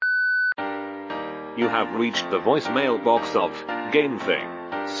You have reached the voicemail box of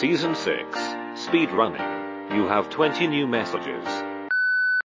GameThings, Season 6, Speedrunning. You have 20 new messages.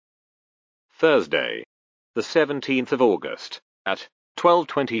 Thursday, the 17th of August, at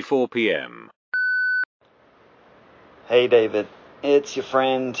 12:24 p.m. Hey David, it's your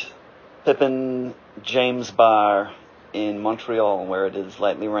friend Pippin James Bar in Montreal, where it is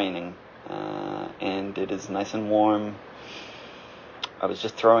lightly raining, and it is nice and warm. I was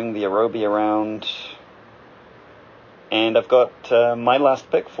just throwing the aerobie around, and I've got my last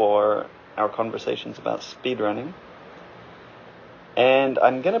pick for our conversations about speedrunning. And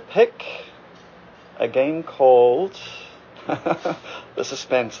I'm going to pick a game called... the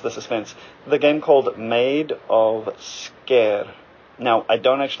suspense. The game called Maid of Sker. Now, I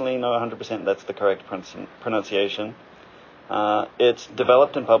don't actually know 100% that's the correct pronunciation. It's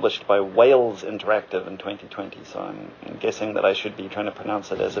developed and published by Wales Interactive in 2020, so I'm guessing that I should be trying to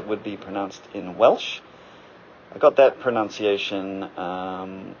pronounce it as it would be pronounced in Welsh. I got that pronunciation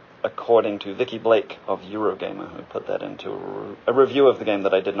according to Vicky Blake of Eurogamer, who put that into a review of the game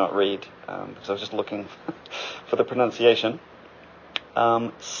that I did not read, because I was just looking for the pronunciation.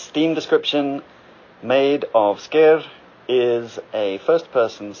 Steam description: Maid of Sker is a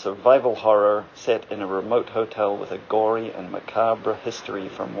first-person survival horror set in a remote hotel with a gory and macabre history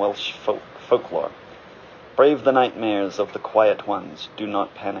from Welsh folklore. Brave the nightmares of the quiet ones. Do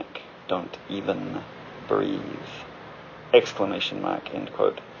not panic. Don't even breathe. Exclamation mark, end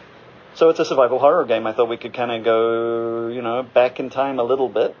quote. So it's a survival horror game. I thought we could kind of go, back in time a little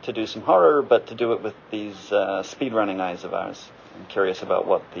bit to do some horror, but to do it with these speedrunning eyes of ours. I'm curious about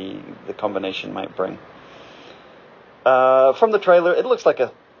what the combination might bring. From the trailer, it looks like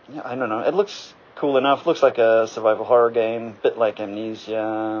it looks cool enough. Looks like a survival horror game, bit like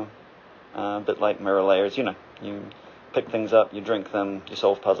Amnesia, bit like Mirror Layers. You pick things up, you drink them, you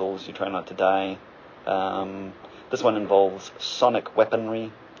solve puzzles, you try not to die. This one involves sonic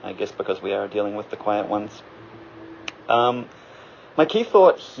weaponry, I guess because we are dealing with the quiet ones. My key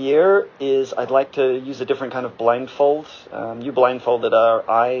thought here is I'd like to use a different kind of blindfold. You blindfolded our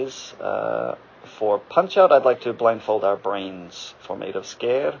eyes for Punch-Out. I'd like to blindfold our brains for Maid of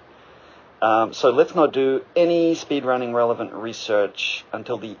Sker. So let's not do any speedrunning relevant research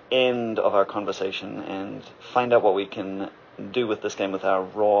until the end of our conversation and find out what we can do with this game with our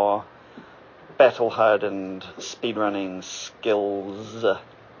raw battle-hardened speedrunning skills.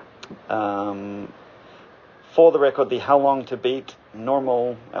 For the record, the how long to beat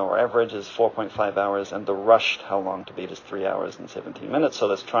normal or average is 4.5 hours, and the rushed how long to beat is 3 hours and 17 minutes. So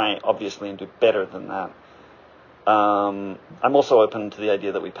let's try, obviously, and do better than that. I'm also open to the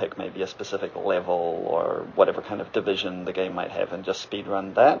idea that we pick maybe a specific level or whatever kind of division the game might have and just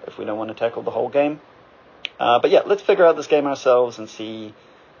speedrun that if we don't want to tackle the whole game. But yeah, let's figure out this game ourselves and see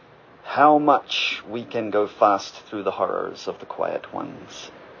how much we can go fast through the horrors of the quiet ones.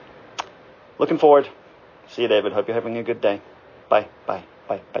 Looking forward. See you, David. Hope you're having a good day. Bye.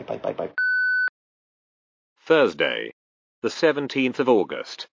 Thursday, the 17th of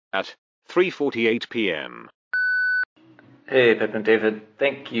August, at 3:48 p.m. Hey, Pippin, David.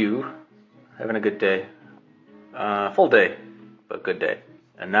 Thank you. Having a good day. Full day, but good day.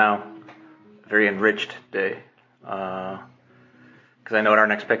 And now, a very enriched day. Because I know what our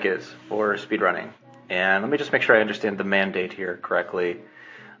next pick is for speedrunning. And let me just make sure I understand the mandate here correctly.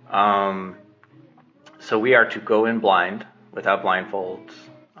 So we are to go in blind, without blindfolds,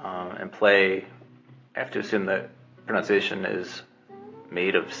 and play. I have to assume that pronunciation is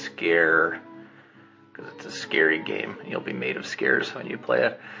Maid of Sker, because it's a scary game. You'll be made of scares when you play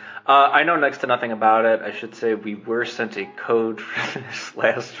it. I know next to nothing about it. I should say we were sent a code for this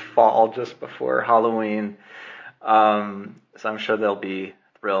last fall, just before Halloween. So I'm sure they'll be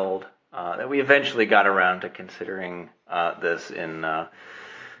thrilled that we eventually got around to considering this in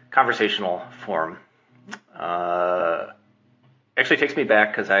conversational form. Actually takes me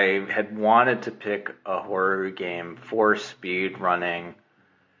back because I had wanted to pick a horror game for speed running,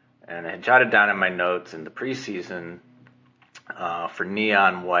 and I had jotted down in my notes in the preseason for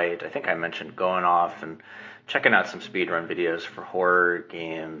Neon White. I think I mentioned going off and checking out some speedrun videos for horror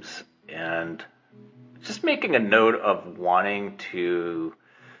games and just making a note of wanting to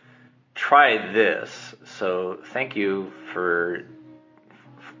try this. So thank you for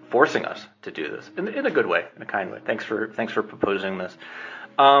forcing us to do this in a good way, in a kind way. Thanks for proposing this.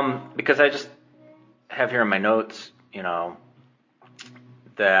 Because I just have here in my notes,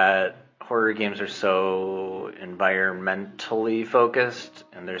 that horror games are so environmentally focused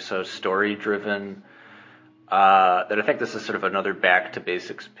and they're so story driven that I think this is sort of another back to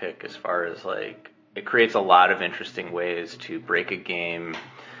basics pick as far as it creates a lot of interesting ways to break a game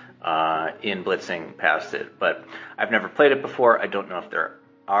in blitzing past it. But I've never played it before. I don't know if there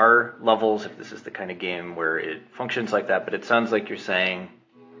are levels, if this is the kind of game where it functions like that. But it sounds like you're saying,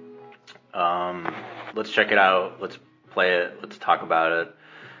 let's check it out, let's play it, let's talk about it.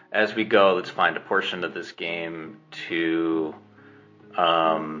 As we go, let's find a portion of this game to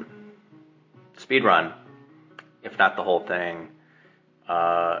speedrun, if not the whole thing.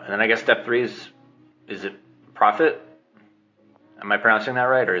 And then I guess step 3 is it profit? Am I pronouncing that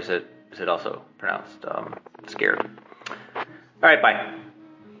right, or is it also pronounced scared? All right, bye.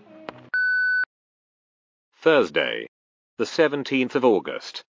 Thursday, the 17th of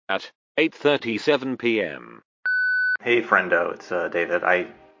August, at 8:37 p.m. Hey, friendo, it's David. I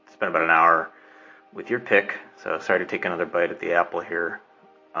spent about an hour with your pick, so sorry to take another bite at the apple here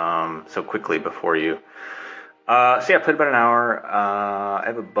so quickly before you. So yeah, I played about an hour. I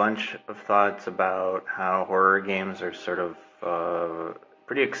have a bunch of thoughts about how horror games are sort of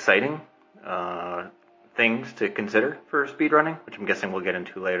pretty exciting things to consider for speedrunning, which I'm guessing we'll get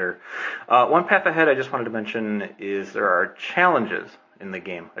into later. One path ahead I just wanted to mention is there are challenges in the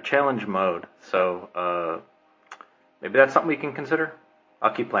game, a challenge mode. So maybe that's something we can consider.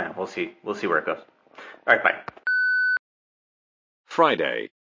 I'll keep playing. We'll see where it goes. All right, bye. Friday,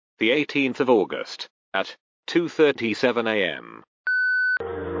 the 18th of August, at 2:37 a.m.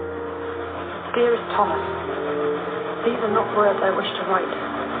 Dearest Thomas, these are not words I wish to write.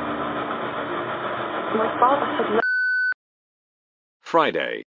 My father had left.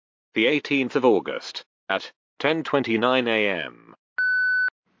 Friday, the 18th of August, at 10:29 a.m.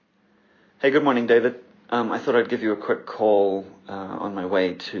 Hey, good morning, David. I thought I'd give you a quick call on my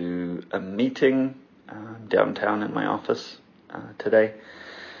way to a meeting downtown in my office today.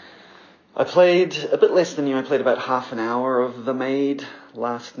 I played a bit less than you. I played about half an hour of The Maid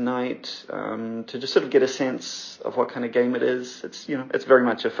last night to just sort of get a sense of what kind of game it is. It's very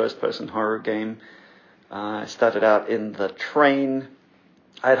much a first-person horror game. I started out in the train.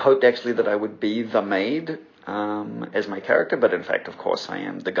 I had hoped actually that I would be the maid as my character, but in fact, of course, I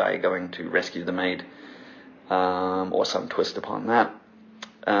am the guy going to rescue the maid, or some twist upon that.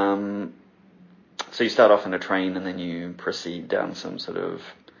 So you start off in a train and then you proceed down some sort of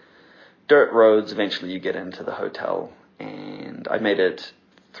dirt roads. Eventually you get into the hotel, and I made it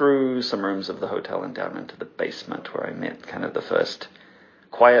through some rooms of the hotel and down into the basement where I met kind of the first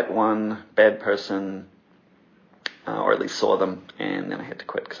quiet one, bad person, or at least saw them, and then I had to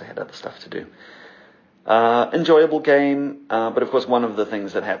quit because I had other stuff to do. Enjoyable game, but of course one of the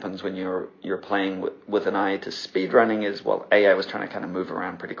things that happens when you're playing with an eye to speedrunning is, well, I was trying to kind of move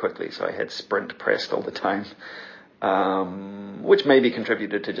around pretty quickly, so I had sprint pressed all the time, which maybe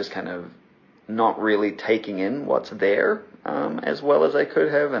contributed to just kind of not really taking in what's there as well as I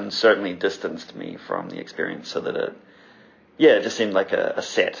could have, and certainly distanced me from the experience so that it just seemed like a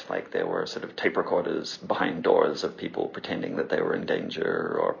set, like there were sort of tape recorders behind doors of people pretending that they were in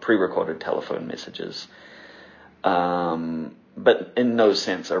danger, or pre-recorded telephone messages. But in no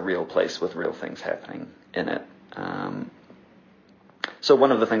sense a real place with real things happening in it. So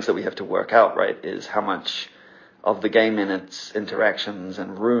one of the things that we have to work out, right, is how much of the game in its interactions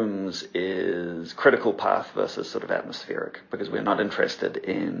and rooms is critical path versus sort of atmospheric, because we're not interested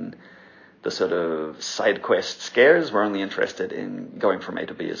in the sort of side quest scares. We're only interested in going from A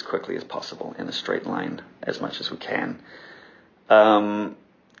to B as quickly as possible in a straight line as much as we can.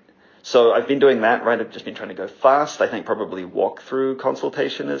 So I've been doing that, right? I've just been trying to go fast. I think probably walkthrough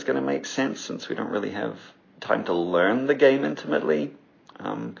consultation is going to make sense since we don't really have time to learn the game intimately.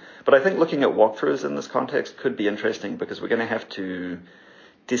 But I think looking at walkthroughs in this context could be interesting, because we're going to have to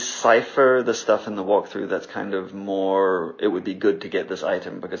decipher the stuff in the walkthrough that's kind of more, it would be good to get this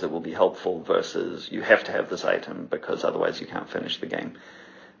item because it will be helpful, versus you have to have this item because otherwise you can't finish the game.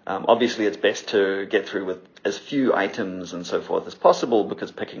 Obviously it's best to get through with as few items and so forth as possible,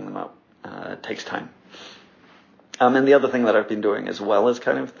 because picking them up takes time. And the other thing that I've been doing as well as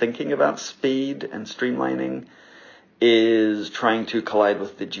kind of thinking about speed and streamlining is trying to collide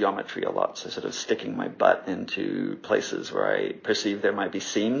with the geometry a lot. So sort of sticking my butt into places where I perceive there might be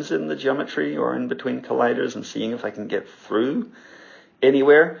seams in the geometry or in between colliders, and seeing if I can get through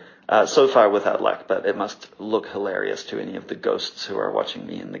anywhere. So far without luck, but it must look hilarious to any of the ghosts who are watching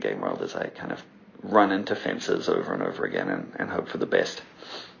me in the game world as I kind of run into fences over and over again and hope for the best.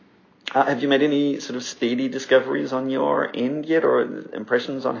 Have you made any sort of speedy discoveries on your end yet, or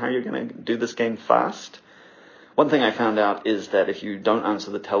impressions on how you're going to do this game fast? One thing I found out is that if you don't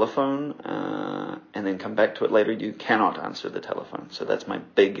answer the telephone and then come back to it later, you cannot answer the telephone. So that's my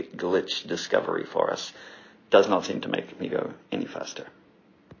big glitch discovery for us. Does not seem to make me go any faster.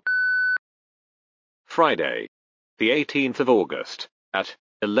 Friday, the 18th of August, at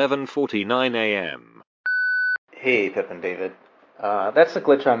 11:49 a.m. Hey, Pippin David. That's the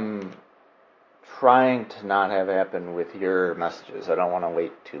glitch I'm trying to not have happen with your messages. I don't want to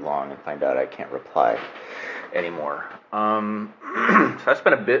wait too long and find out I can't reply anymore. So I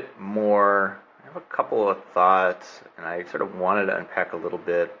spent a bit more. I have a couple of thoughts, and I sort of wanted to unpack a little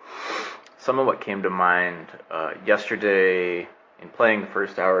bit some of what came to mind yesterday in playing the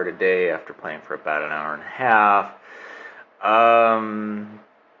first hour today after playing for about an hour and a half.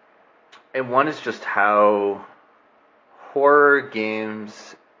 And one is just how horror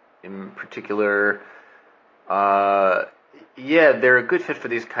games in particular, they're a good fit for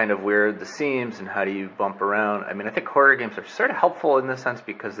these kind of where the seams and how do you bump around. I mean, I think horror games are sort of helpful in this sense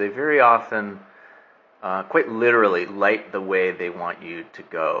because they very often, quite literally, light the way they want you to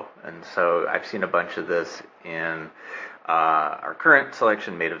go. And so I've seen a bunch of this in our current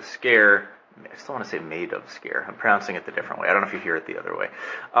selection, Maid of Sker. I still want to say Maid of Sker. I'm pronouncing it the different way. I don't know if you hear it the other way.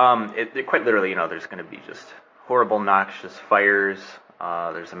 It quite literally, there's going to be just horrible, noxious fires.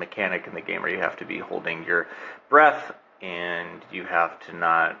 There's a mechanic in the game where you have to be holding your breath, and you have to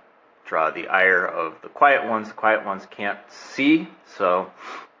not draw the ire of the quiet ones. The quiet ones can't see, so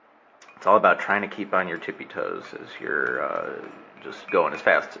it's all about trying to keep on your tippy toes as you're just going as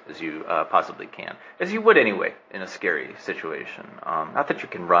fast as you possibly can, as you would anyway in a scary situation. Not that you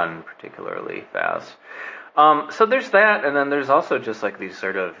can run particularly fast. So there's that, and then there's also just like these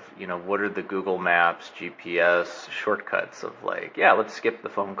sort of, what are the Google Maps, GPS shortcuts of like, let's skip the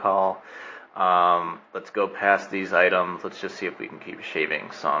phone call. Let's go past these items. Let's just see if we can keep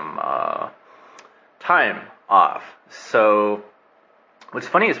shaving some time off. So what's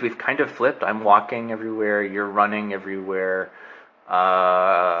funny is we've kind of flipped. I'm walking everywhere. You're running everywhere.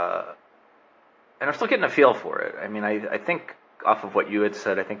 And I'm still getting a feel for it. I mean, I think off of what you had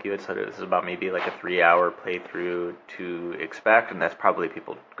said, it was about maybe like a 3-hour playthrough to expect, and that's probably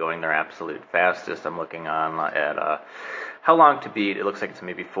people going their absolute fastest. I'm looking on at how long to beat. It looks like it's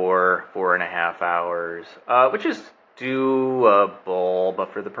maybe 4.5 hours, which is doable,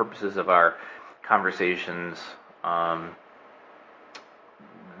 but for the purposes of our conversations, not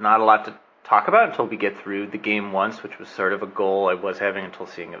a lot to talk about until we get through the game once, which was sort of a goal I was having until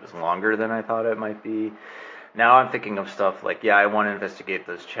seeing it was longer than I thought it might be. Now I'm thinking of stuff like, I want to investigate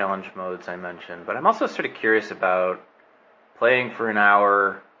those challenge modes I mentioned, but I'm also sort of curious about playing for an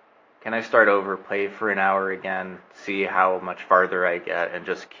hour. Can I start over, play for an hour again, see how much farther I get, and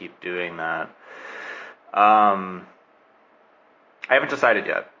just keep doing that? I haven't decided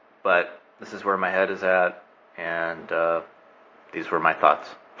yet, but this is where my head is at, and these were my thoughts.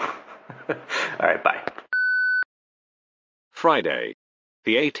 All right, bye. Friday,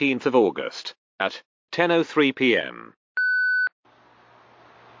 the 18th of August, at 10:03 p.m.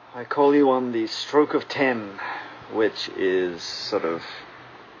 I call you on the stroke of 10, which is sort of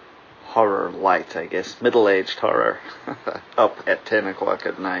horror light, I guess, middle-aged horror, up at 10 o'clock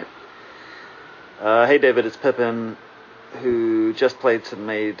at night. Hey David, it's Pippin, who just played some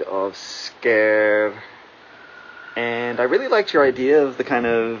Maid of Sker, and I really liked your idea of the kind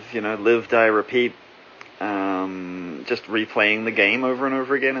of, live, die, repeat, just replaying the game over and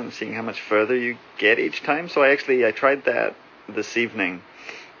over again and seeing how much further you get each time. So I tried that this evening.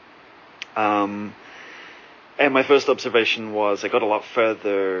 And my first observation was I got a lot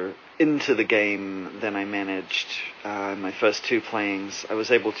further into the game than I managed in my first two playings. I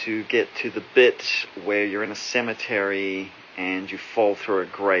was able to get to the bit where you're in a cemetery and you fall through a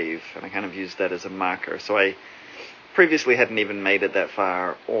grave, and I kind of used that as a marker. So I previously hadn't even made it that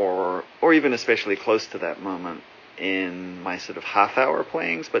far, or even especially close to that moment in my sort of half-hour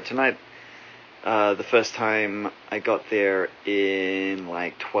playings. But tonight, the first time I got there in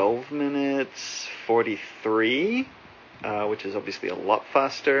like 12 minutes 43, which is obviously a lot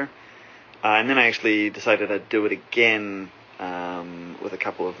faster. And then I actually decided I'd do it again with a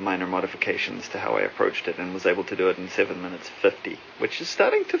couple of minor modifications to how I approached it, and was able to do it in 7 minutes 50, which is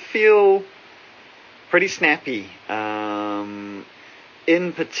starting to feel pretty snappy.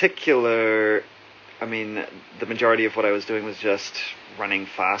 In particular, I mean, the majority of what I was doing was just running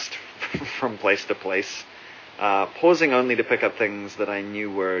fast from place to place, pausing only to pick up things that I knew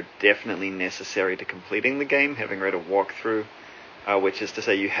were definitely necessary to completing the game, having read a walkthrough, which is to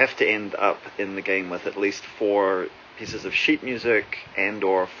say you have to end up in the game with at least 4 pieces of sheet music and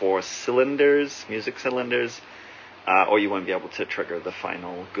or 4 cylinders, music cylinders, or you won't be able to trigger the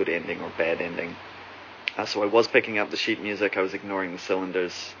final good ending or bad ending. So I was picking up the sheet music, I was ignoring the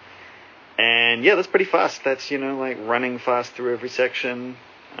cylinders. And yeah, that's pretty fast. That's, like running fast through every section,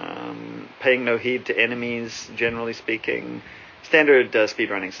 paying no heed to enemies, generally speaking. Standard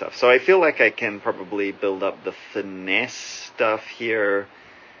speedrunning stuff. So I feel like I can probably build up the finesse stuff here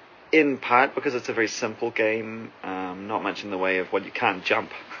in part because it's a very simple game, not much in the way of, well, you can't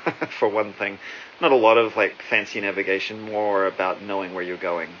jump, for one thing. Not a lot of like fancy navigation, more about knowing where you're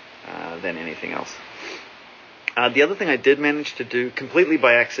going than anything else. The other thing I did manage to do, completely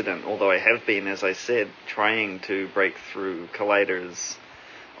by accident, although I have been, as I said, trying to break through colliders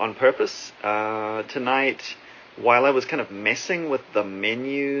on purpose, tonight, while I was kind of messing with the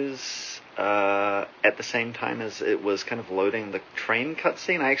menus at the same time as it was kind of loading the train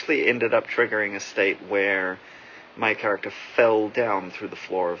cutscene, I actually ended up triggering a state where my character fell down through the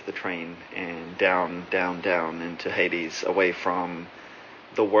floor of the train and down into Hades, away from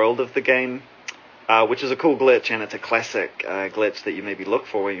the world of the game, which is a cool glitch, and it's a classic glitch that you maybe look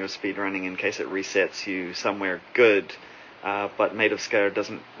for when you're speedrunning in case it resets you somewhere good. But Maid of Sker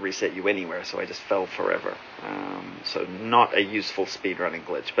doesn't reset you anywhere, so I just fell forever. So not a useful speedrunning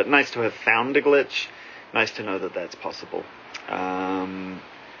glitch, but nice to have found a glitch. Nice to know that that's possible.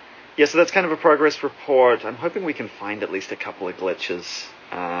 Yeah, so that's kind of a progress report. I'm hoping we can find at least a couple of glitches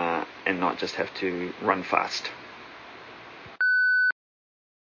and not just have to run fast.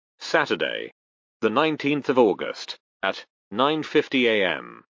 Saturday, the 19th of August, at 9:50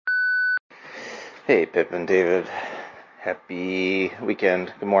 a.m. Hey, Pippin, David. Happy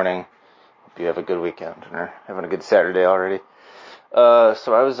weekend. Good morning. Hope you have a good weekend and are having a good Saturday already.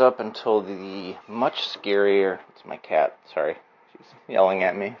 So I was up until the much scarier... It's my cat, sorry. She's yelling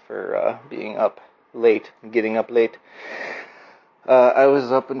at me for being up late, getting up late. I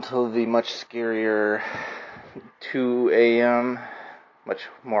was up until the much scarier 2 a.m., much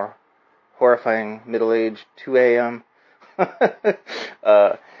more horrifying middle-aged 2 a.m.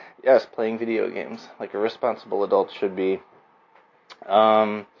 Yes, playing video games like a responsible adult should be.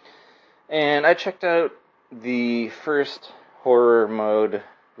 And I checked out the first horror mode,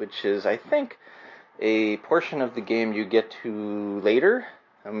 which is, I think, a portion of the game you get to later.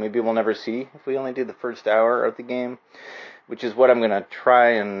 Maybe we'll never see if we only do the first hour of the game, which is what I'm going to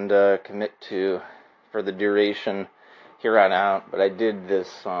try and commit to for the duration here on out. But I did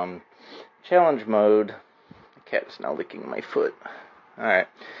this challenge mode. The cat is now licking my foot. Alright.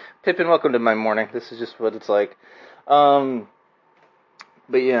 Pippin, welcome to my morning. This is just what it's like. But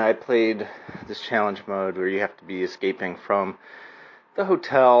yeah, I played this challenge mode where you have to be escaping from the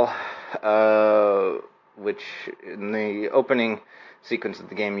hotel, which in the opening sequence of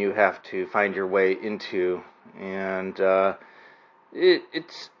the game you have to find your way into. And it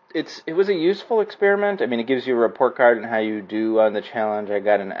was a useful experiment. I mean, it gives you a report card on how you do on the challenge. I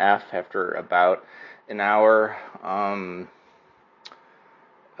got an F after about an hour.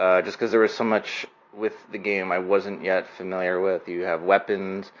 Just because there was so much with the game I wasn't yet familiar with. You have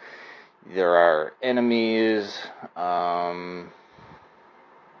weapons, there are enemies, and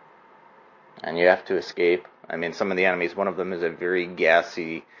you have to escape. I mean, some of the enemies, one of them is a very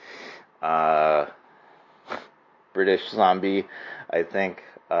gassy British zombie, I think,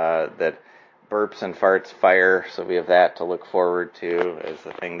 that burps and farts fire, so we have that to look forward to as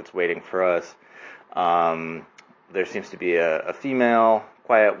the thing that's waiting for us. There seems to be a female,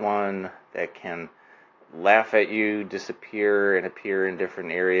 quiet one that can laugh at you, disappear, and appear in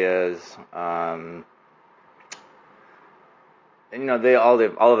different areas. And you know,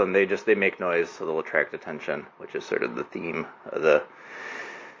 all of them, they make noise, so they'll attract attention, which is sort of the theme of the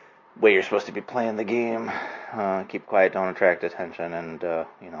way you're supposed to be playing the game. Keep quiet, don't attract attention, and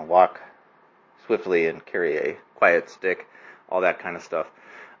walk swiftly and carry a quiet stick, all that kind of stuff.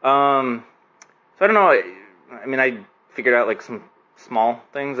 So I don't know. I mean, I figured out like some small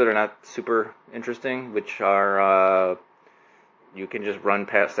things that are not super interesting, which are you can just run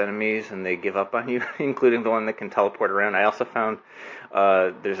past enemies and they give up on you, including the one that can teleport around. I also found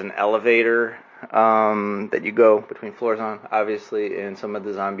there's an elevator that you go between floors on, obviously, and some of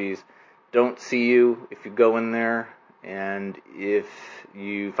the zombies don't see you if you go in there. And if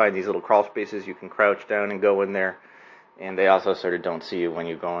you find these little crawl spaces, you can crouch down and go in there. And they also sort of don't see you when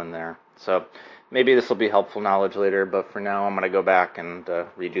you go in there. So maybe this will be helpful knowledge later, but for now I'm going to go back and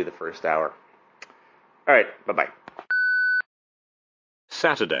redo the first hour. All right, bye-bye.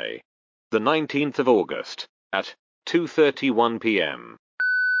 Saturday, the 19th of August, at 2:31 p.m.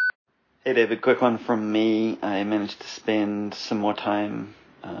 Hey David, quick one from me. I managed to spend some more time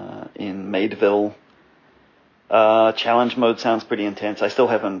in Maidville. Challenge mode sounds pretty intense. I still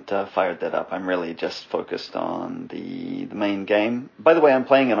haven't fired that up. I'm really just focused on the main game. By the way, I'm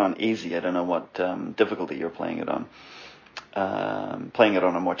playing it on easy. I don't know what difficulty you're playing it on. Playing it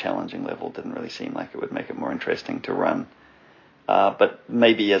on a more challenging level didn't really seem like it would make it more interesting to run. But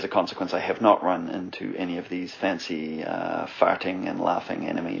maybe as a consequence, I have not run into any of these fancy farting and laughing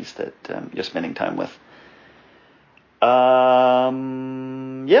enemies that you're spending time with. Yeah.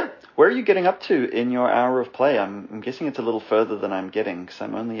 Where are you getting up to in your hour of play? I'm guessing it's a little further than I'm getting, because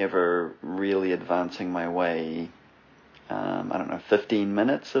I'm only ever really advancing my way, 15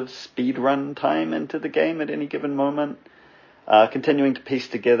 minutes of speedrun time into the game at any given moment. Continuing to piece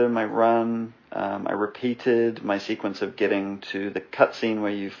together my run. I repeated my sequence of getting to the cutscene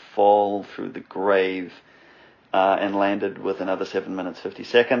where you fall through the grave, and landed with another 7 minutes 50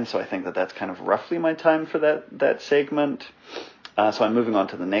 seconds. So I think that's kind of roughly my time for that segment. So I'm moving on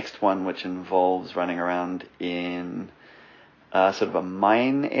to the next one, which involves running around in sort of a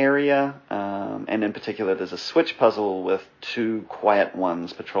mine area, and in particular there's a switch puzzle with two quiet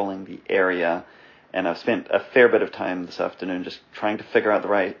ones patrolling the area, and I've spent a fair bit of time this afternoon just trying to figure out the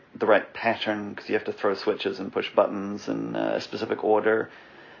right pattern, because you have to throw switches and push buttons in a specific order.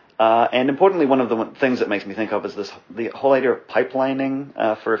 And importantly, one of the things that makes me think of is the whole idea of pipelining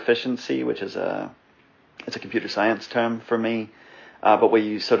for efficiency, which is it's a computer science term for me, but where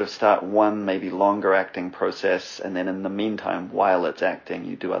you sort of start one maybe longer acting process, and then in the meantime, while it's acting,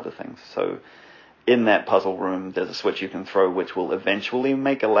 you do other things. So in that puzzle room, there's a switch you can throw which will eventually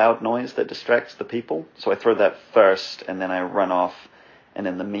make a loud noise that distracts the people. So I throw that first, and then I run off, and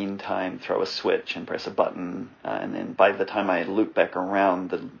in the meantime throw a switch and press a button, and then by the time I loop back around,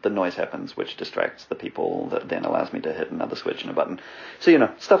 the noise happens, which distracts the people, that then allows me to hit another switch and a button.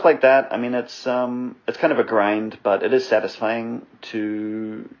 So, stuff like that. I mean, it's kind of a grind, but it is satisfying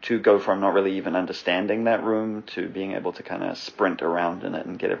to go from not really even understanding that room to being able to kind of sprint around in it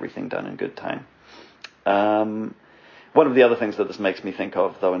and get everything done in good time. One of the other things that this makes me think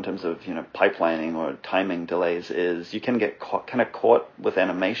of, though, in terms of pipelining or timing delays, is you can get kind of caught with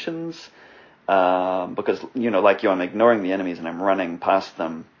animations, because like you, I'm ignoring the enemies and I'm running past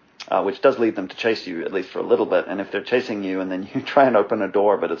them, which does lead them to chase you, at least for a little bit. And if they're chasing you and then you try and open a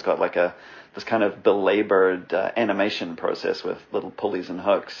door, but it's got like this kind of belabored animation process with little pulleys and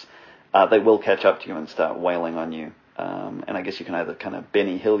hooks, they will catch up to you and start wailing on you. And I guess you can either kind of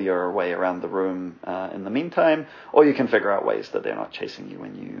Benny Hill your way around the room in the meantime, or you can figure out ways that they're not chasing you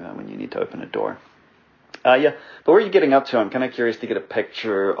when you need to open a door. But where are you getting up to? I'm kind of curious to get a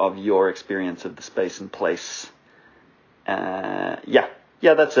picture of your experience of the space and place.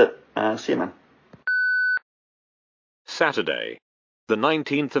 That's it. See you, man. Saturday, the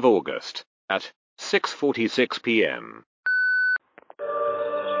 19th of August, at 6:46 p.m.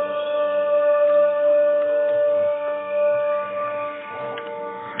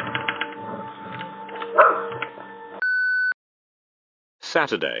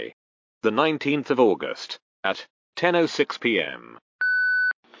 Saturday, the 19th of August, at 10:06 p.m.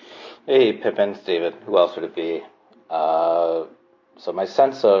 Hey, Pippin, it's David. Who else would it be? So my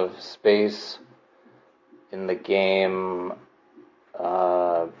sense of space in the game,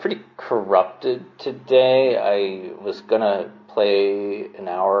 pretty corrupted today. I was gonna play an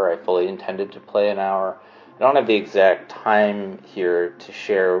hour. I fully intended to play an hour. I don't have the exact time here to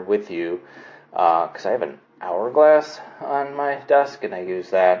share with you, because I have an hourglass on my desk, and I use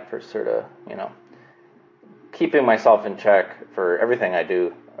that for sort of, keeping myself in check for everything I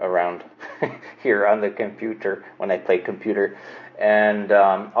do around here on the computer when I play computer. And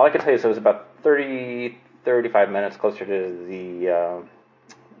all I can tell you is it was about 35 minutes closer to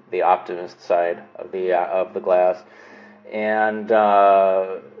the optimist side of the glass. And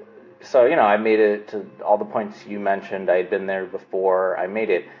so, I made it to all the points you mentioned. I had been there before. I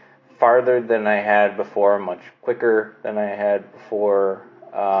made it farther than I had before, much quicker than I had before.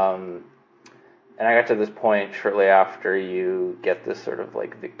 And I got to this point shortly after you get this sort of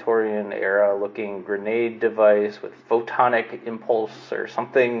like Victorian era looking grenade device with photonic impulse or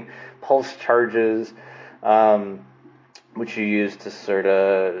something, pulse charges, which you use to sort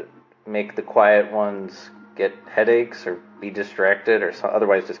of make the quiet ones get headaches or be distracted or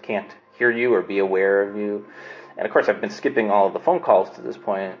otherwise just can't hear you or be aware of you. And of course, I've been skipping all of the phone calls to this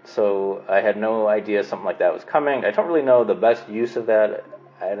point, so I had no idea something like that was coming. I don't really know the best use of that,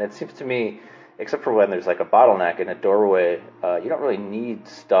 and it seems to me, except for when there's like a bottleneck in a doorway, you don't really need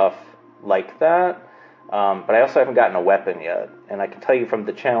stuff like that. But I also haven't gotten a weapon yet, and I can tell you from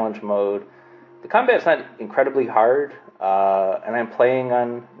the challenge mode, the combat's not incredibly hard, and I'm playing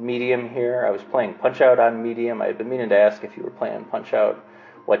on medium here. I was playing Punch-Out on medium. I've been meaning to ask if you were playing Punch-Out,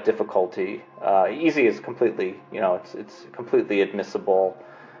 what difficulty. Easy is completely, it's completely admissible.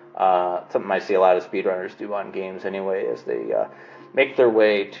 Something I see a lot of speedrunners do on games anyway, is they make their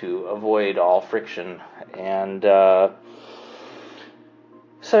way to avoid all friction. And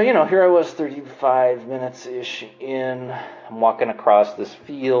so, here I was 35 minutes-ish in. I'm walking across this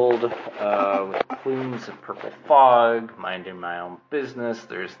field with plumes of purple fog, minding my own business.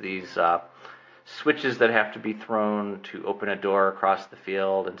 There's these switches that have to be thrown to open a door across the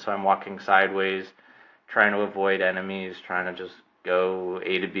field, and so I'm walking sideways, trying to avoid enemies, trying to just go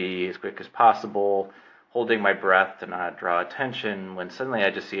A to B as quick as possible, holding my breath to not draw attention, when suddenly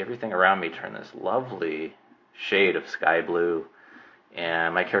I just see everything around me turn this lovely shade of sky blue,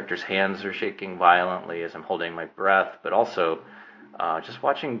 and my character's hands are shaking violently as I'm holding my breath, but also just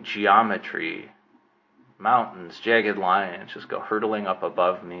watching geometry, mountains, jagged lines just go hurtling up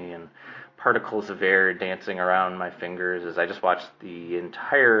above me, and particles of air dancing around my fingers as I just watch the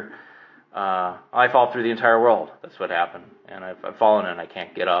entire, I fall through the entire world. That's what happened. And I've fallen and I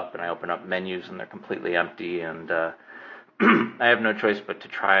can't get up, and I open up menus and they're completely empty, and I have no choice but to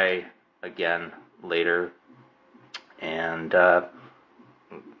try again later, and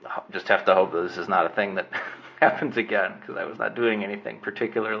just have to hope that this is not a thing that happens again, because I was not doing anything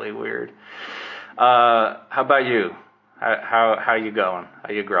particularly weird. How about you? How you going?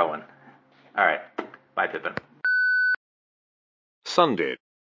 How you growing? All right. Bye, Pippin. Sunday,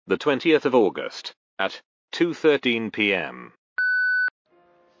 the 20th of August, at 2:13 p.m.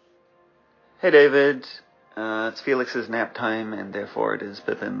 Hey David, it's Felix's nap time, and therefore it is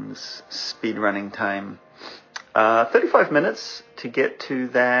Pippin's speedrunning time. 35 minutes to get to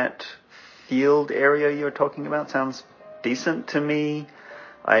that field area you were talking about sounds decent to me.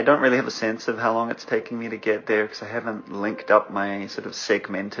 I don't really have a sense of how long it's taking me to get there, because I haven't linked up my sort of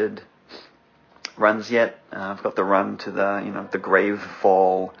segmented runs yet. I've got the run to the grave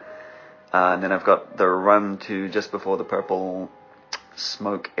fall, and then I've got the run to just before the purple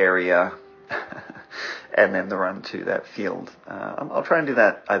smoke area, and then the run to that field. I'll try and do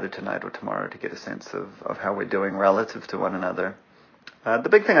that either tonight or tomorrow to get a sense of how we're doing relative to one another. The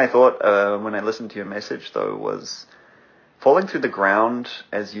big thing I thought when I listened to your message, though, was falling through the ground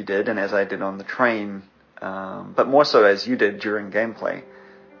as you did and as I did on the train, but more so as you did during gameplay.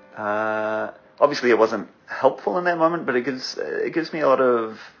 Obviously it wasn't helpful in that moment, but it gives me a lot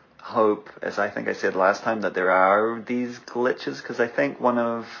of hope, as I think I said last time, that there are these glitches, because I think one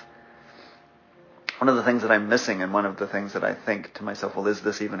of the things that I'm missing, and one of the things that I think to myself, well, is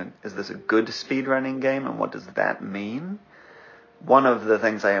this a good speedrunning game, and what does that mean? One of the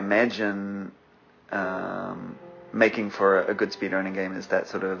things I imagine making for a good speedrunning game is that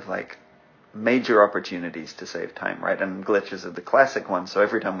sort of like major opportunities to save time, right? And glitches are the classic one. So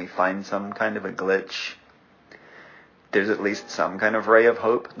every time we find some kind of a glitch, there's at least some kind of ray of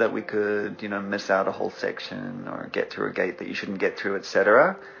hope that we could, miss out a whole section or get through a gate that you shouldn't get through,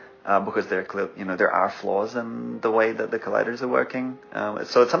 etc. Because there are flaws in the way that the colliders are working.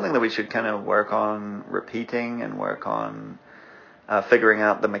 So it's something that we should kind of work on repeating, and work on figuring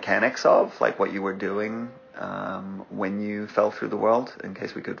out the mechanics of, like what you were doing when you fell through the world, in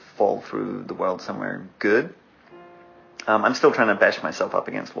case we could fall through the world somewhere good. I'm still trying to bash myself up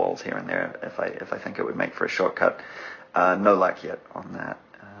against walls here and there if I think it would make for a shortcut. No luck yet on that.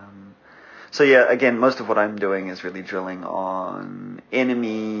 So yeah, again, most of what I'm doing is really drilling on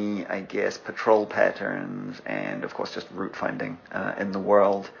enemy, patrol patterns, and of course just route finding in the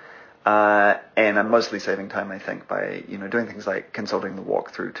world. And I'm mostly saving time, I think, by doing things like consulting the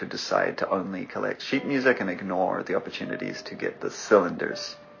walkthrough to decide to only collect sheet music and ignore the opportunities to get the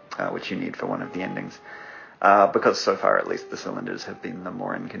cylinders, which you need for one of the endings. Because so far, at least, the cylinders have been the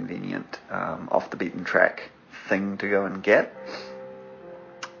more inconvenient, off the beaten track thing to go and get.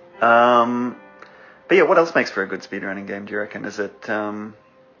 But yeah, what else makes for a good speedrunning game, do you reckon? Is it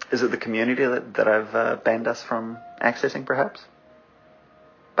the community that I've banned us from accessing, perhaps?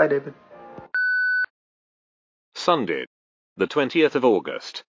 Bye, David. Sunday, the 20th of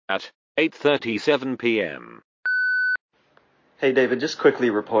August, at 8:37 p.m. Hey, David, just quickly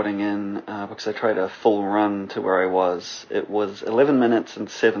reporting in, because I tried a full run to where I was. It was 11 minutes and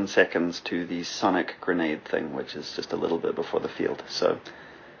 7 seconds to the sonic grenade thing, which is just a little bit before the field. So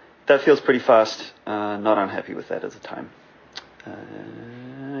that feels pretty fast. Not unhappy with that as a time.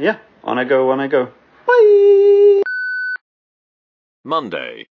 Yeah, on I go. Bye!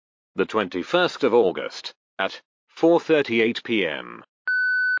 Monday, the 21st of August, at 4:38 p.m.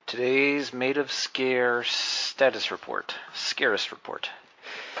 Today's Maid of Sker status report. Scarist report.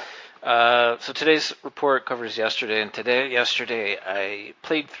 So today's report covers yesterday, and yesterday I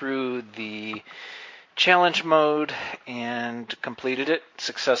played through the challenge mode and completed it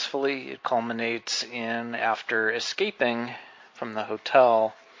successfully. It culminates in, after escaping from the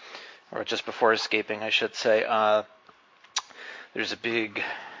hotel, or just before escaping, I should say, there's a big,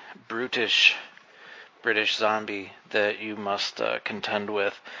 brutish British zombie that you must contend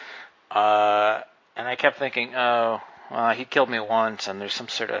with. And I kept thinking, oh, well, he killed me once, and there's some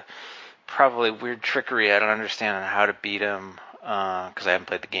sort of probably weird trickery I don't understand on how to beat him. because I haven't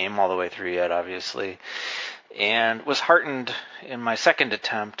played the game all the way through yet, obviously, and was heartened in my second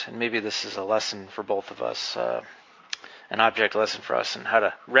attempt, and maybe this is a lesson for both of us, an object lesson for us in how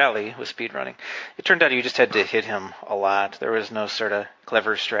to rally with speedrunning. It turned out you just had to hit him a lot. There was no sort of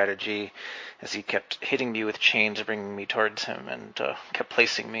clever strategy, as he kept hitting me with chains, bringing me towards him, and kept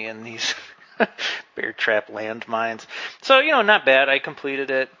placing me in these bear trap landmines. So, not bad. I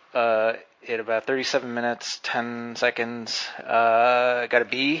completed it in about 37 minutes, 10 seconds. Got a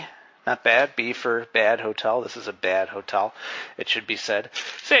B. Not bad. B for bad hotel. This is a bad hotel, it should be said.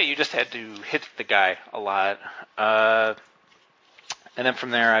 So yeah, you just had to hit the guy a lot. And then from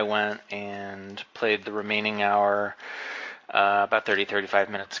there I went and played the remaining hour, about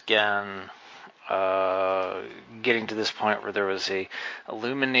 35 minutes again, getting to this point where there was a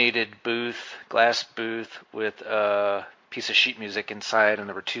illuminated booth, glass booth with a piece of sheet music inside, and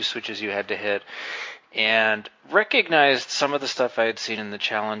there were 2 switches you had to hit. And recognized some of the stuff I had seen in the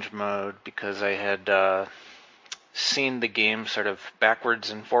challenge mode because I had seen the game sort of backwards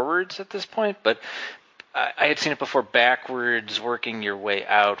and forwards at this point, but I had seen it before backwards, working your way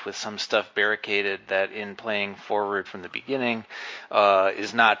out with some stuff barricaded that in playing forward from the beginning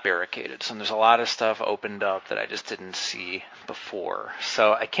is not barricaded. So there's a lot of stuff opened up that I just didn't see before.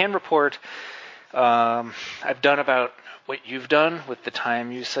 So I can report I've done about what you've done with the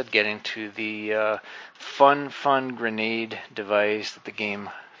time you said, getting to the fun grenade device that the game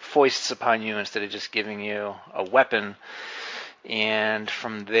foists upon you instead of just giving you a weapon. And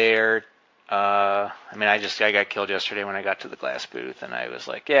from there, I got killed yesterday when I got to the glass booth, and I was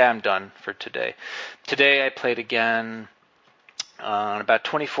like, yeah, I'm done for today. Today I played again in about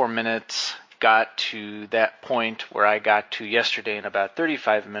 24 minutes, got to that point where I got to yesterday in about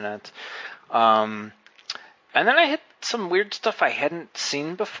 35 minutes. And then I hit some weird stuff I hadn't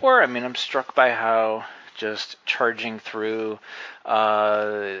seen before. I'm struck by how just charging through,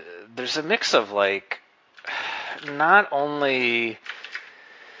 there's a mix of not only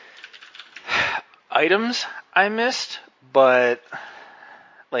items I missed, but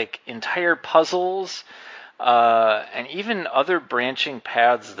entire puzzles, and even other branching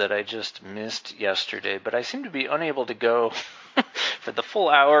paths that I just missed yesterday. But I seem to be unable to go for the full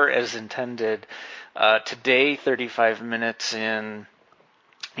hour as intended. Today, 35 minutes in,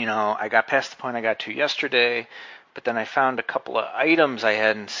 I got past the point I got to yesterday, but then I found a couple of items I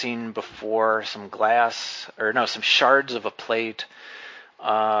hadn't seen before, some shards of a plate,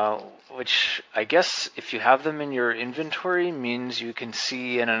 which I guess if you have them in your inventory means you can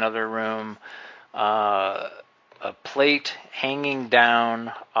see in another room a plate hanging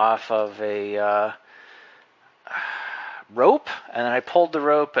down off of a rope, and then I pulled the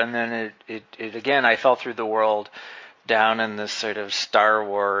rope, and then it again, I fell through the world down in this sort of Star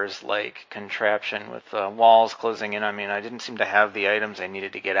Wars like contraption with walls closing in on me, and I didn't seem to have the items I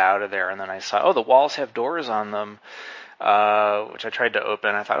needed to get out of there. And then I saw, the walls have doors on them, which I tried to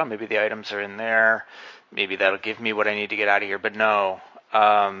open. I thought, maybe the items are in there, maybe that'll give me what I need to get out of here, but no.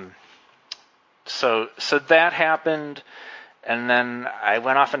 So that happened. And then I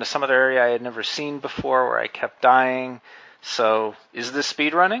went off into some other area I had never seen before where I kept dying. So, is this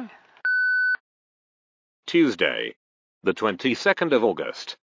speedrunning? Tuesday, the 22nd of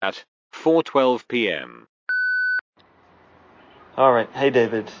August, at 4:12 p.m. Alright, hey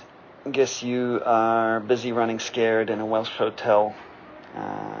David. Guess you are busy running scared in a Welsh hotel,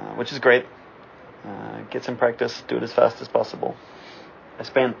 which is great. Get some practice, do it as fast as possible. I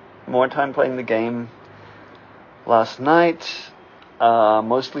spent more time playing the game last night,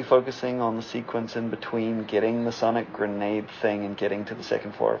 mostly focusing on the sequence in between getting the sonic grenade thing and getting to the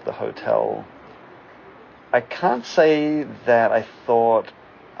second floor of the hotel. I can't say that I thought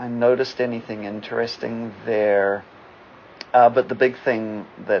I noticed anything interesting there, but the big thing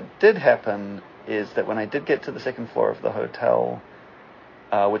that did happen is that when I did get to the second floor of the hotel,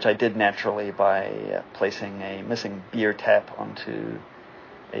 which I did naturally by placing a missing beer tap onto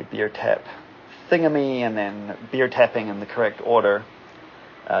a beer tap thingamy and then beer tapping in the correct order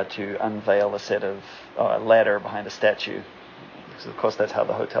to unveil a set of ladder behind a statue, because of course that's how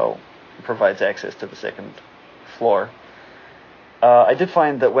the hotel provides access to the second floor. I did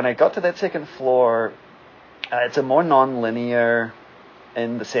find that when I got to that second floor, it's a more non-linear,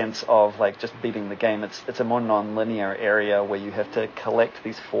 in the sense of just beating the game. It's a more non-linear area where you have to collect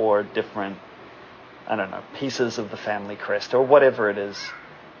these 4 different, pieces of the family crest or whatever it is.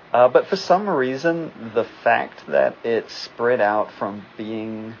 But for some reason, the fact that it spread out from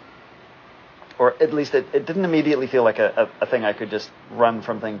being, or at least it didn't immediately feel like a thing I could just run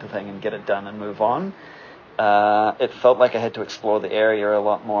from thing to thing and get it done and move on. It felt like I had to explore the area a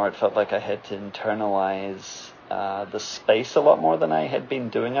lot more. It felt like I had to internalize the space a lot more than I had been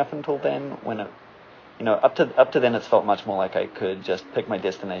doing up until then. When up to then, it's felt much more like I could just pick my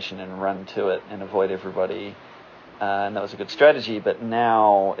destination and run to it and avoid everybody, and that was a good strategy. But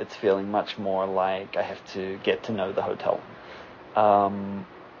now it's feeling much more like I have to get to know the hotel,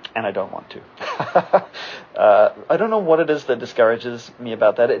 and I don't want to. I don't know what it is that discourages me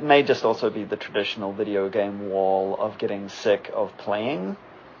about that. It may just also be the traditional video game wall of getting sick of playing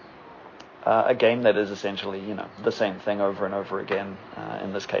a game that is essentially, the same thing over and over again.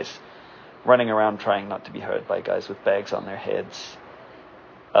 In this case, running around trying not to be hurt by guys with bags on their heads.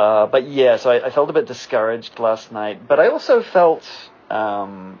 But yeah, so I felt a bit discouraged last night. But I also felt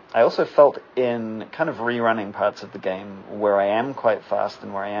in kind of rerunning parts of the game where I am quite fast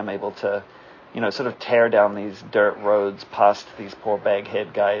and where I am able to, sort of tear down these dirt roads past these poor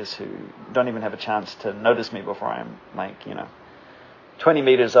baghead guys who don't even have a chance to notice me before I'm 20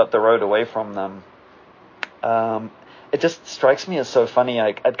 meters up the road away from them. It just strikes me as so funny.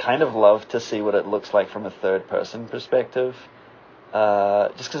 I'd kind of love to see what it looks like from a third-person perspective,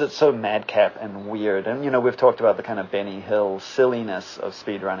 just because it's so madcap and weird. And, we've talked about the kind of Benny Hill silliness of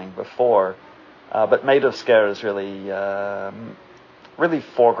speedrunning before, but Maid of Sker is really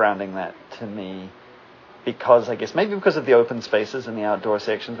foregrounding that to me, because I guess maybe because of the open spaces and the outdoor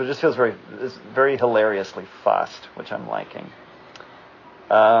sections, but it just feels very hilariously fast, which I'm liking.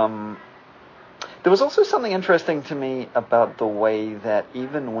 There was also something interesting to me about the way that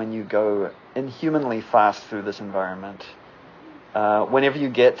even when you go inhumanly fast through this environment, whenever you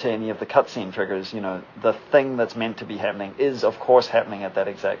get to any of the cutscene triggers, the thing that's meant to be happening is, of course, happening at that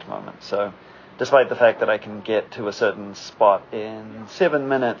exact moment. So, despite the fact that I can get to a certain spot in 7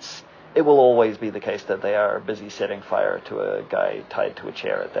 minutes, it will always be the case that they are busy setting fire to a guy tied to a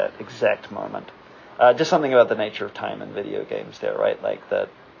chair at that exact moment. Just something about the nature of time in video games there, right? Like that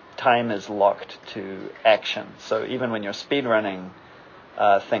time is locked to action. So even when you're speedrunning,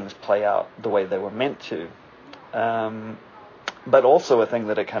 things play out the way they were meant to. But also a thing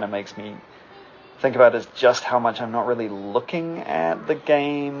that it kind of makes me think about is just how much I'm not really looking at the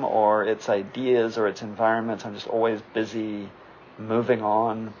game or its ideas or its environments. I'm just always busy moving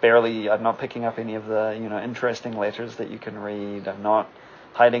on. I'm not picking up any of the, interesting letters that you can read. I'm not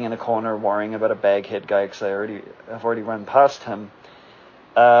hiding in a corner worrying about a baghead guy because I've already run past him.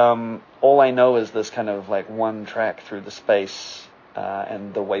 All I know is this kind of like one track through the space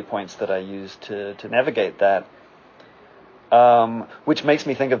and the waypoints that I use to navigate that, which makes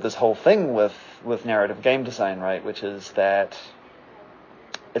me think of this whole thing with narrative game design, right? Which is that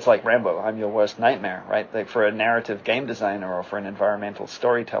it's like Rambo, I'm your worst nightmare, right? Like for a narrative game designer or for an environmental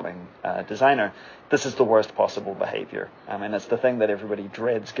storytelling designer, this is the worst possible behavior. I mean, it's the thing that everybody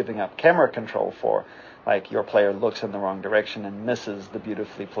dreads giving up camera control for. Like your player looks in the wrong direction and misses the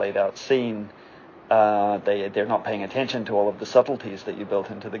beautifully played out scene. They're not paying attention to all of the subtleties that you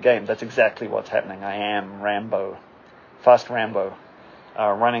built into the game. That's exactly what's happening. I am Rambo, fast Rambo,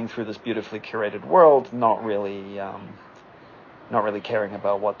 running through this beautifully curated world, not really caring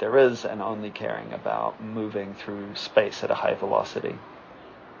about what there is and only caring about moving through space at a high velocity.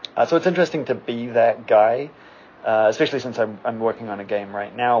 So it's interesting to be that guy, especially since I'm working on a game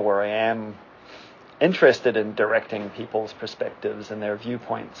right now where I am interested in directing people's perspectives and their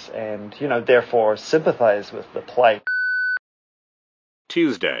viewpoints and, therefore sympathize with the plight.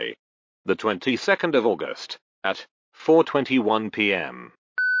 Tuesday, the 22nd of August at 4:21 p.m.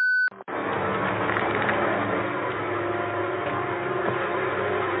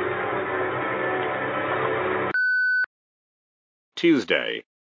 Tuesday,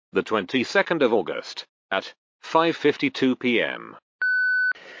 the 22nd of August at 5:52 p.m.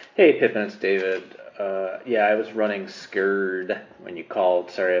 Hey Pippin, it's David. I was running scared when you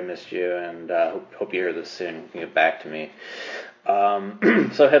called. Sorry I missed you, and hope you hear this soon. You can get back to me.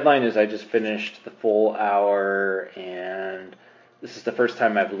 So headline is I just finished the full hour, and this is the first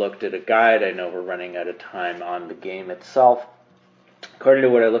time I've looked at a guide. I know we're running out of time on the game itself. According to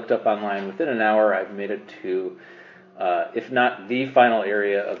what I looked up online, within an hour I've made it to, if not the final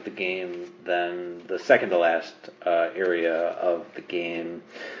area of the game, then the second to last area of the game.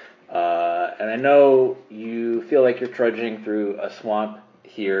 And I know you feel like you're trudging through a swamp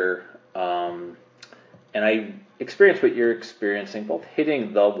here, and I experienced what you're experiencing, both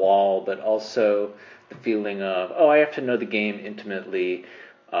hitting the wall, but also the feeling of, I have to know the game intimately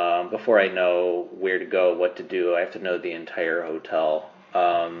before I know where to go, what to do. I have to know the entire hotel.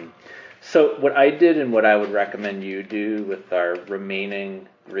 So what I did and what I would recommend you do with our remaining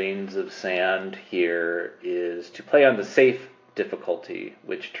grains of sand here is to play on the safe difficulty,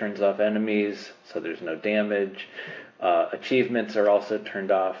 which turns off enemies, so there's no damage. Achievements are also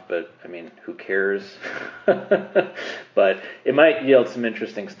turned off, but I mean, who cares? But it might yield some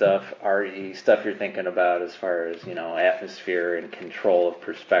interesting stuff, RE stuff you're thinking about as far as, atmosphere and control of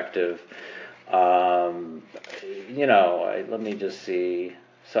perspective. Let me just see.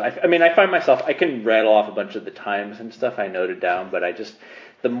 So, I find myself, I can rattle off a bunch of the times and stuff I noted down, but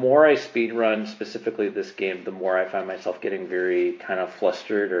the more I speedrun specifically this game, the more I find myself getting very kind of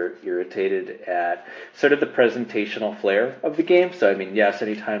flustered or irritated at sort of the presentational flair of the game. So, yes,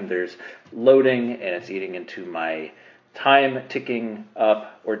 anytime there's loading and it's eating into my time ticking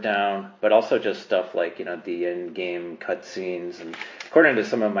up or down, but also just stuff like, the in-game cutscenes. And according to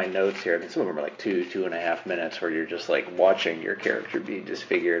some of my notes here, some of them are like 2.5 minutes where you're just like watching your character be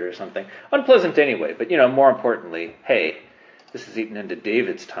disfigured or something. Unpleasant anyway, but, more importantly, hey, this is eating into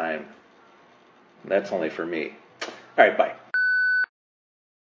David's time. That's only for me. All right, bye.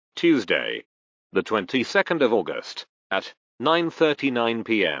 Tuesday, the 22nd of August, at 9:39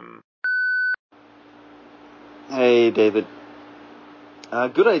 p.m. Hey, David.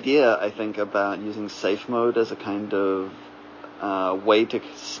 Good idea, I think, about using safe mode as a kind of way to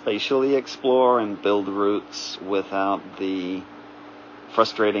spatially explore and build routes without the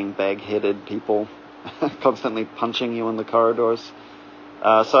frustrating bag-headed people constantly punching you in the corridors.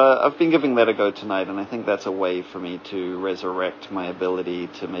 So I've been giving that a go tonight, and I think that's a way for me to resurrect my ability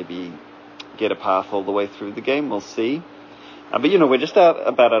to maybe get a path all the way through the game. We'll see. But we're just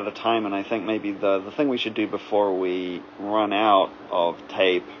about out of time, and I think maybe the thing we should do before we run out of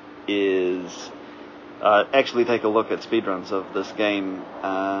tape is actually take a look at speedruns of this game.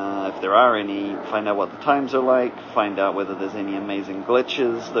 If there are any, find out what the times are like, find out whether there's any amazing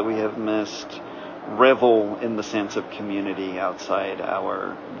glitches that we have missed, revel in the sense of community outside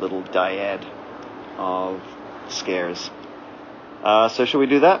our little dyad of scares. So should we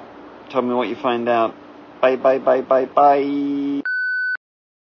do that? Tell me what you find out. Bye, bye, bye, bye, bye.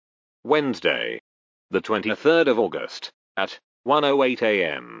 Wednesday, the 23rd of August, at 1:08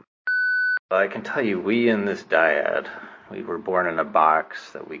 a.m. I can tell you, we in this dyad, we were born in a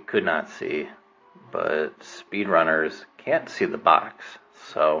box that we could not see, but speedrunners can't see the box,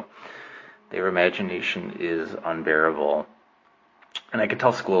 so their imagination is unbearable. And I can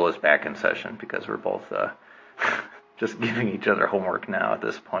tell school is back in session because we're both just giving each other homework now at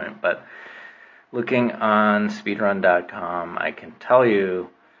this point. But looking on speedrun.com, I can tell you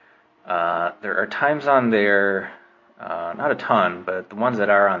there are times on there, not a ton, but the ones that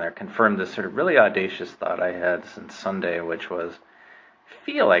are on there confirm this sort of really audacious thought I had since Sunday, which was, I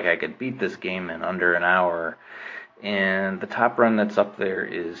feel like I could beat this game in under an hour. And the top run that's up there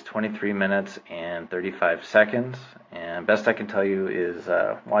is 23 minutes and 35 seconds. And best I can tell you is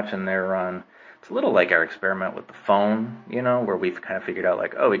watching their run, it's a little like our experiment with the phone, where we've kind of figured out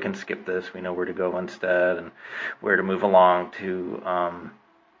like, oh, we can skip this. We know where to go instead and where to move along to.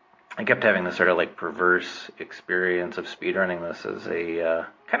 I kept having this sort of like perverse experience of speedrunning this as a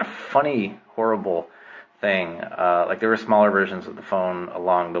kind of funny, horrible thing. Like there were smaller versions of the phone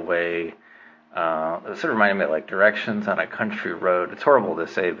along the way. It sort of reminded me of like directions on a country road. It's horrible to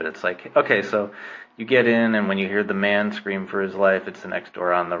say, but it's like, okay, so you get in, and when you hear the man scream for his life, it's the next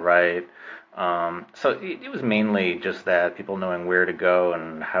door on the right. So it was mainly just that, people knowing where to go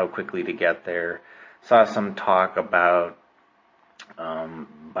and how quickly to get there. Saw some talk about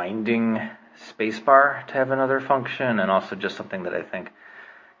binding spacebar to have another function, and also just something that I think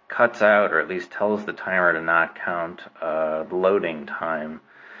cuts out, or at least tells the timer to not count the loading time.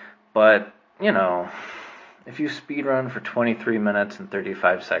 But if you speedrun for 23 minutes and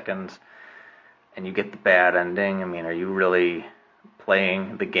 35 seconds and you get the bad ending, are you really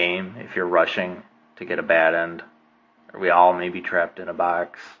playing the game if you're rushing to get a bad end? Are we all maybe trapped in a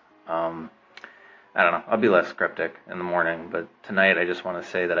box? I don't know. I'll be less cryptic in the morning, but tonight I just want to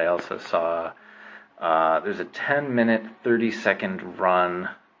say that I also saw there's a 10-minute, 30-second run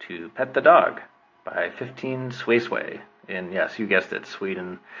to Pet the Dog by 15 Sway in, yes, you guessed it,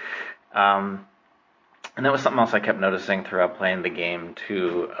 Sweden. And that was something else I kept noticing throughout playing the game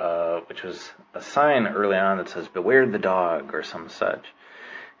too, which was a sign early on that says "Beware the dog" or some such,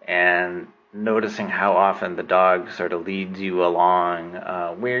 and noticing how often the dog sort of leads you along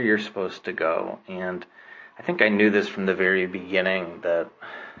where you're supposed to go. And I think I knew this from the very beginning, that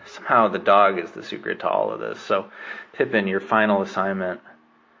somehow the dog is the secret to all of this. So, Pippin, your final assignment,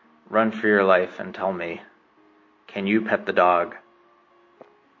 run for your life and tell me, can you pet the dog?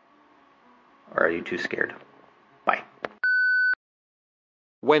 Or are you too scared? Bye.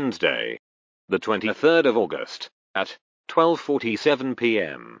 Wednesday, the 23rd of August, at 12:47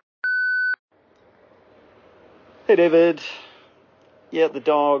 p.m. Hey, David. Yeah, the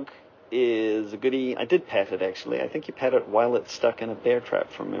dog is a goodie. I did pat it, actually. I think you pat it while it's stuck in a bear trap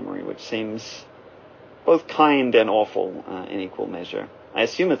from memory, which seems both kind and awful in equal measure. I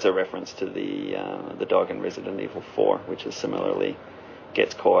assume it's a reference to the dog in Resident Evil 4, which is similarly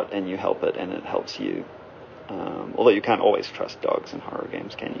gets caught and you help it and it helps you. Although you can't always trust dogs in horror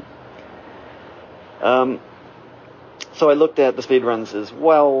games, can you? So I looked at the speedruns as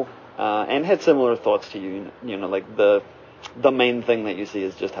well and had similar thoughts to you. You know, like the main thing that you see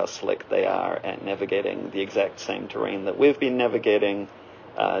is just how slick they are at navigating the exact same terrain that we've been navigating,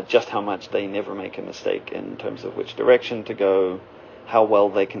 just how much they never make a mistake in terms of which direction to go, how well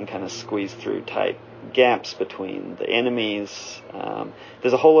they can kind of squeeze through tight gaps between the enemies.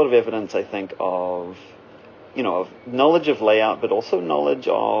 There's a whole lot of evidence, I think, of knowledge of layout, but also knowledge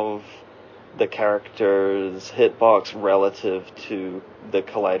of the character's hitbox relative to the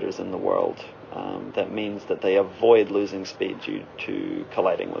colliders in the world. That means that they avoid losing speed due to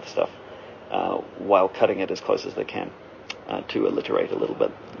colliding with stuff while cutting it as close as they can, to alliterate a little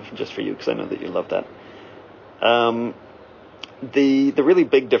bit, just for you, because I know that you love that. The really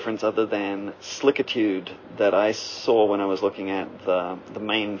big difference, other than slickitude, that I saw when I was looking at the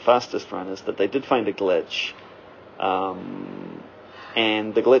main fastest run, is that they did find a glitch,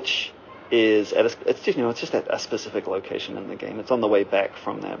 and the glitch is it's just at a specific location in the game. It's on the way back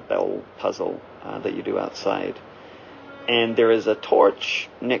from that bell puzzle that you do outside, and there is a torch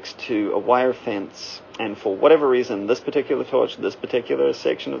next to a wire fence, and for whatever reason, this particular torch, this particular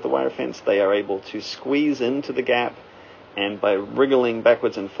section of the wire fence, they are able to squeeze into the gap, and by wriggling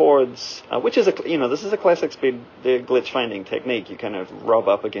backwards and forwards, which is this is a classic the glitch finding technique. You kind of rub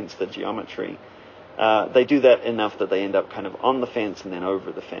up against the geometry. They do that enough that they end up kind of on the fence and then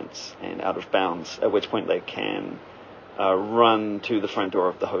over the fence and out of bounds, at which point they can run to the front door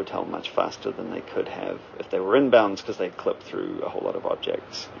of the hotel much faster than they could have if they were inbounds, because they clip through a whole lot of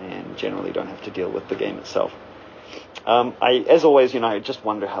objects and generally don't have to deal with the game itself. As always, I just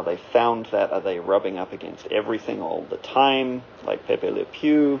wonder how they found that. Are they rubbing up against everything all the time, like Pepe Le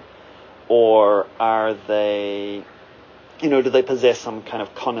Pew? Or are they... do they possess some kind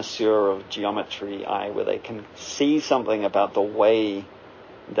of connoisseur of geometry eye where they can see something about the way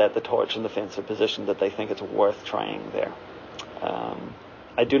that the torch and the fence are positioned that they think it's worth trying there?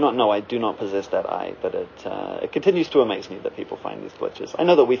 I do not know. I do not possess that eye, but it continues to amaze me that people find these glitches. I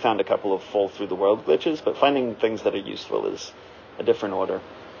know that we found a couple of fall through the world glitches, but finding things that are useful is a different order.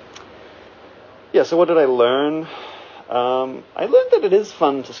 Yeah, so what did I learn? I learned that it is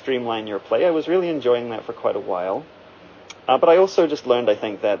fun to streamline your play. I was really enjoying that for quite a while. But I also just learned, I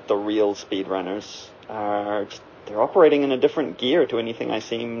think, that the real speedrunners they're operating in a different gear to anything I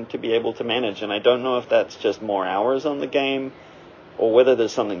seem to be able to manage, and I don't know if that's just more hours on the game or whether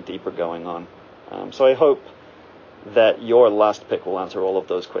there's something deeper going on. So I hope that your last pick will answer all of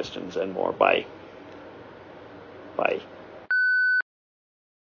those questions and more. Bye.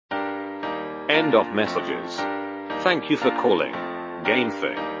 End of messages. Thank you for calling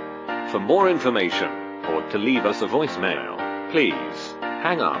GameThing. For more information or to leave us a voicemail, please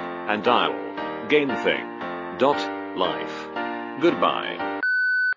hang up and dial GameThing.life. Goodbye.